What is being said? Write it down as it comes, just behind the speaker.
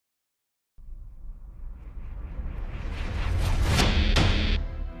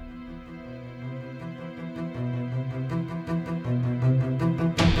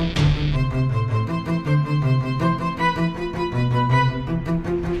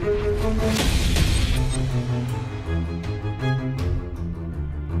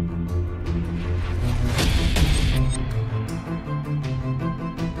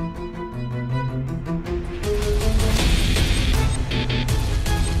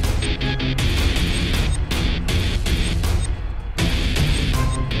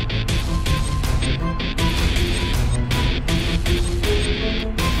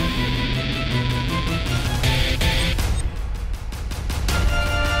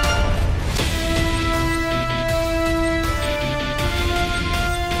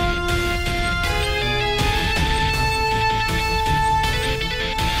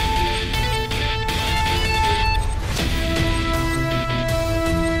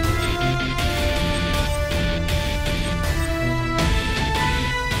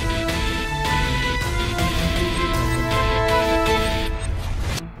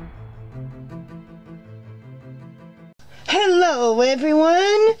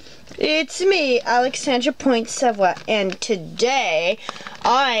everyone, it's me, Alexandra Pointe-Savoie, and today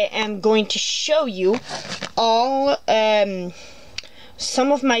I am going to show you all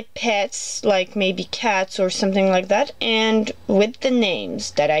some of my pets, like maybe cats or something like that, and with the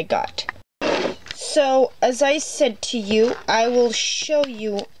names that I got. So, as I said to you, I will show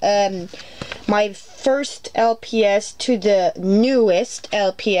you my first LPS to the newest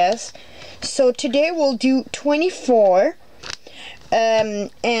LPS. So today we'll do 24,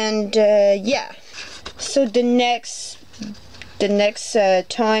 yeah. So the next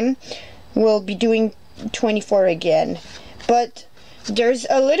time we'll be doing 24 again. But there's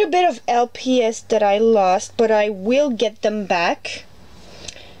a little bit of LPS that I lost, but I will get them back.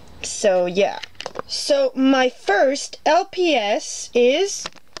 So yeah. So my first LPS is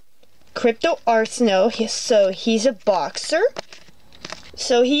Crypto Arsenal. So he's a boxer.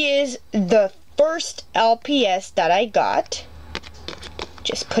 So he is the first LPS that I got.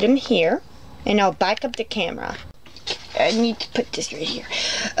 Just put him here, and I'll back up the camera. I need to put this right here.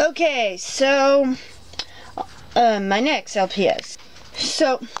 Okay, so my next LPS.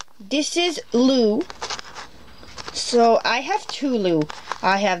 So this is Lou. So I have two Lou.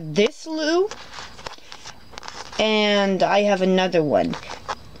 I have this Lou, and I have another one.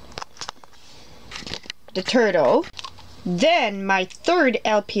 The turtle. Then my third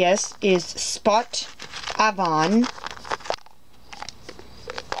LPS is Spot Avon.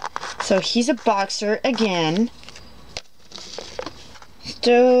 So he's a boxer again.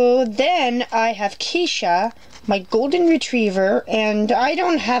 So then I have Keisha, my golden retriever, and I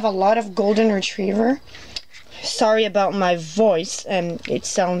don't have a lot of golden retriever. Sorry about my voice, it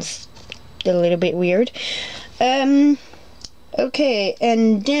sounds a little bit weird. Okay,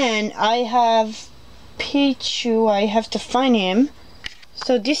 and then I have Pichu. I have to find him.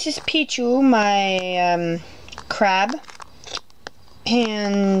 So this is Pichu, my crab,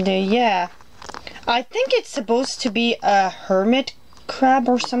 and yeah, I think it's supposed to be a hermit crab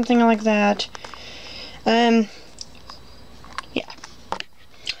or something like that. Yeah.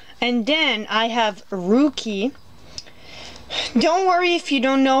 And then I have Rookie. Don't worry if you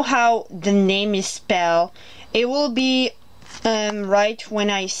don't know how the name is spelled. It will be right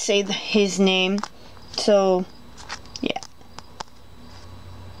when I say his name. So, yeah.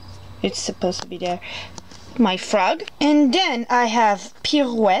 It's supposed to be there. My frog. And then I have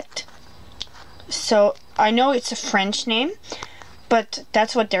Pirouette. So, I know it's a French name, but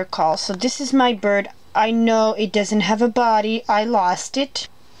that's what they're called. So, this is my bird. I know it doesn't have a body. I lost it.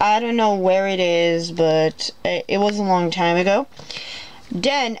 I don't know where it is, but it was a long time ago.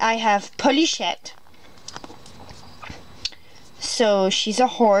 Then I have Polichette. So, she's a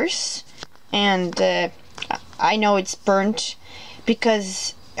horse. And I know it's burnt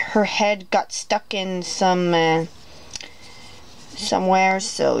because her head got stuck in somewhere,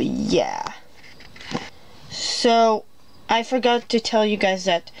 so yeah. So I forgot to tell you guys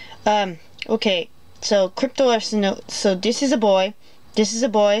that okay, so Crypto Arsenal. So this is a boy, this is a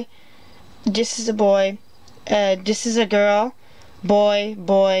boy, this is a boy, this is a girl, boy,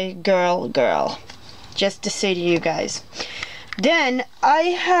 boy, girl, girl, just to say to you guys. Then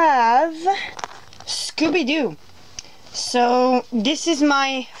I have Scooby-Doo. So this is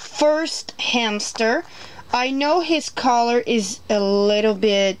my first hamster. I know his collar is a little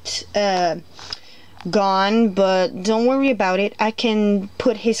bit gone, but don't worry about it. I can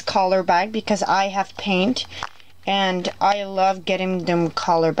put his collar back because I have paint, and I love getting them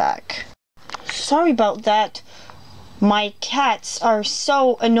collar back. Sorry about that. My cats are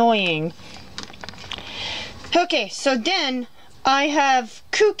so annoying. Okay, so then I have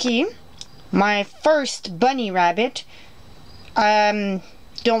Cookie, my first bunny rabbit.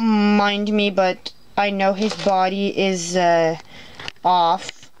 Don't mind me, but I know his body is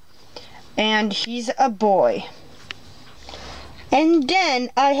off, and he's a boy. And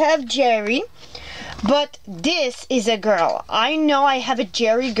then I have Jerry, but this is a girl. I know I have a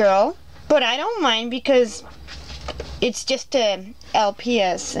Jerry girl, but I don't mind because it's just a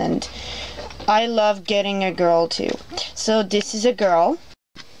LPS, and I love getting a girl too. So this is a girl.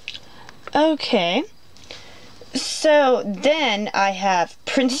 Okay. So then I have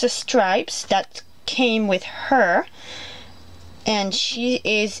Princess Stripes that came with her. And she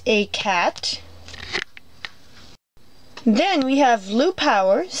is a cat. Then we have Lou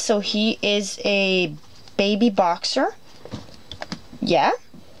Power. So he is a baby boxer. Yeah.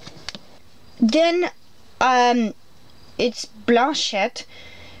 Then it's Blanchette,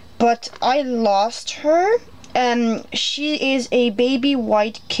 but I lost her. She is a baby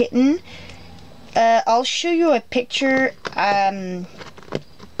white kitten. I'll show you a picture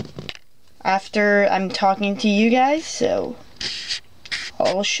after I'm talking to you guys. So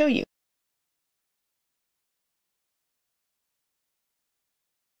I'll show you.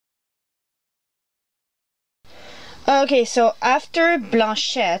 Okay, so after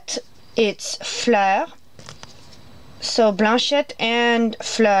Blanchette, it's Fleur. So Blanchette and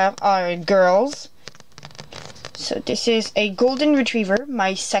Fleur are girls. So this is a golden retriever,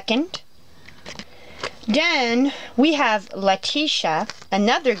 my second. Then we have Letitia,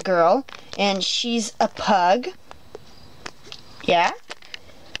 another girl, and she's a pug. Yeah.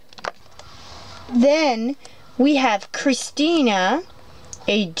 Then we have Christina,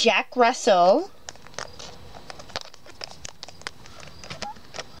 a Jack Russell.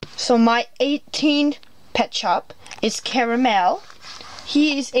 So my 18th pet shop is Caramel.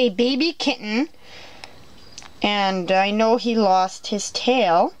 He is a baby kitten, and I know he lost his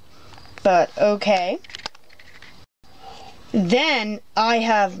tail, but okay. Then I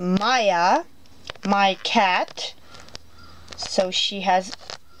have Maya, my cat. So she has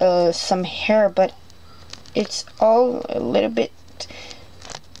some hair, but it's all a little bit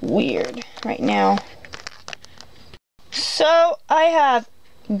weird right now. So I have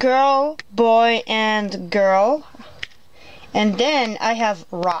girl, boy, and girl. And then I have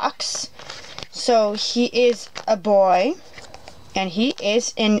Rox. So he is a boy, and he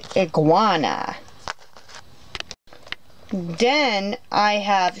is an iguana. Then I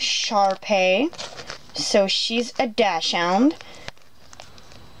have Sharpay. So she's a dachshund.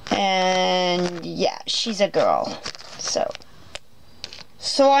 And yeah, she's a girl.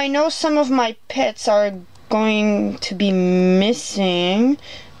 So I know some of my pets are going to be missing,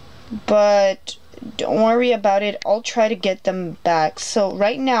 but don't worry about it. I'll try to get them back. So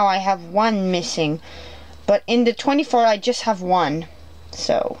right now I have one missing, but in the 24 I just have one.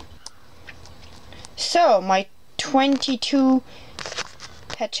 So my 22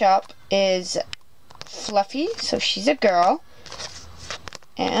 pet shop is Fluffy. So she's a girl,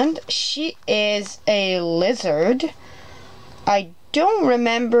 and she is a lizard. I don't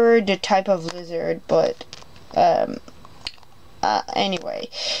remember the type of lizard, but anyway,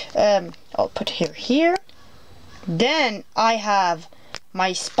 I'll put her here. Then I have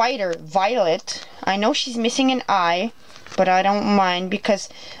my spider, Violet. I know she's missing an eye, but I don't mind because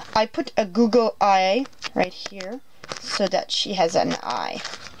I put a Google eye right here so that she has an eye.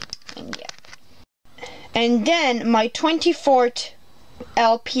 And yeah. And then my 24th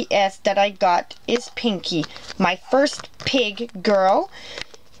LPS that I got is Pinky, my first pig girl.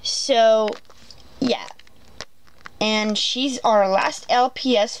 So yeah, and she's our last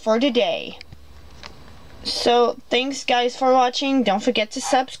LPS for today. So thanks guys for watching. Don't forget to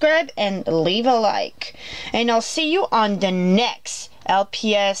subscribe and leave a like, and I'll see you on the next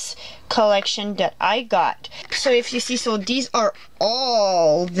LPS collection that I got. So if you see, so these are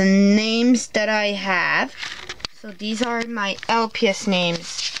all the names that I have. So these are my LPS names.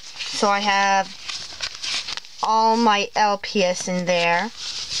 So I have all my LPS in there.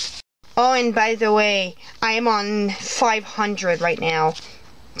 Oh, and by the way, I am on 500 right now.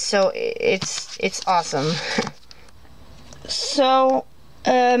 So it's awesome. So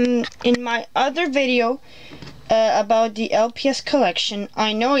in my other video about the LPS collection,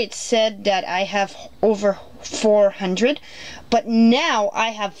 I know it said that I have over 400, but now I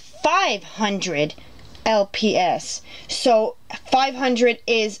have 500 LPS. So 500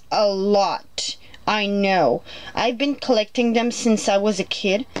 is a lot. I know. I've been collecting them since I was a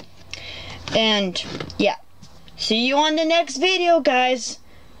kid. And yeah. See you on the next video, guys.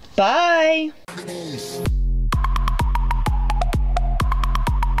 Bye.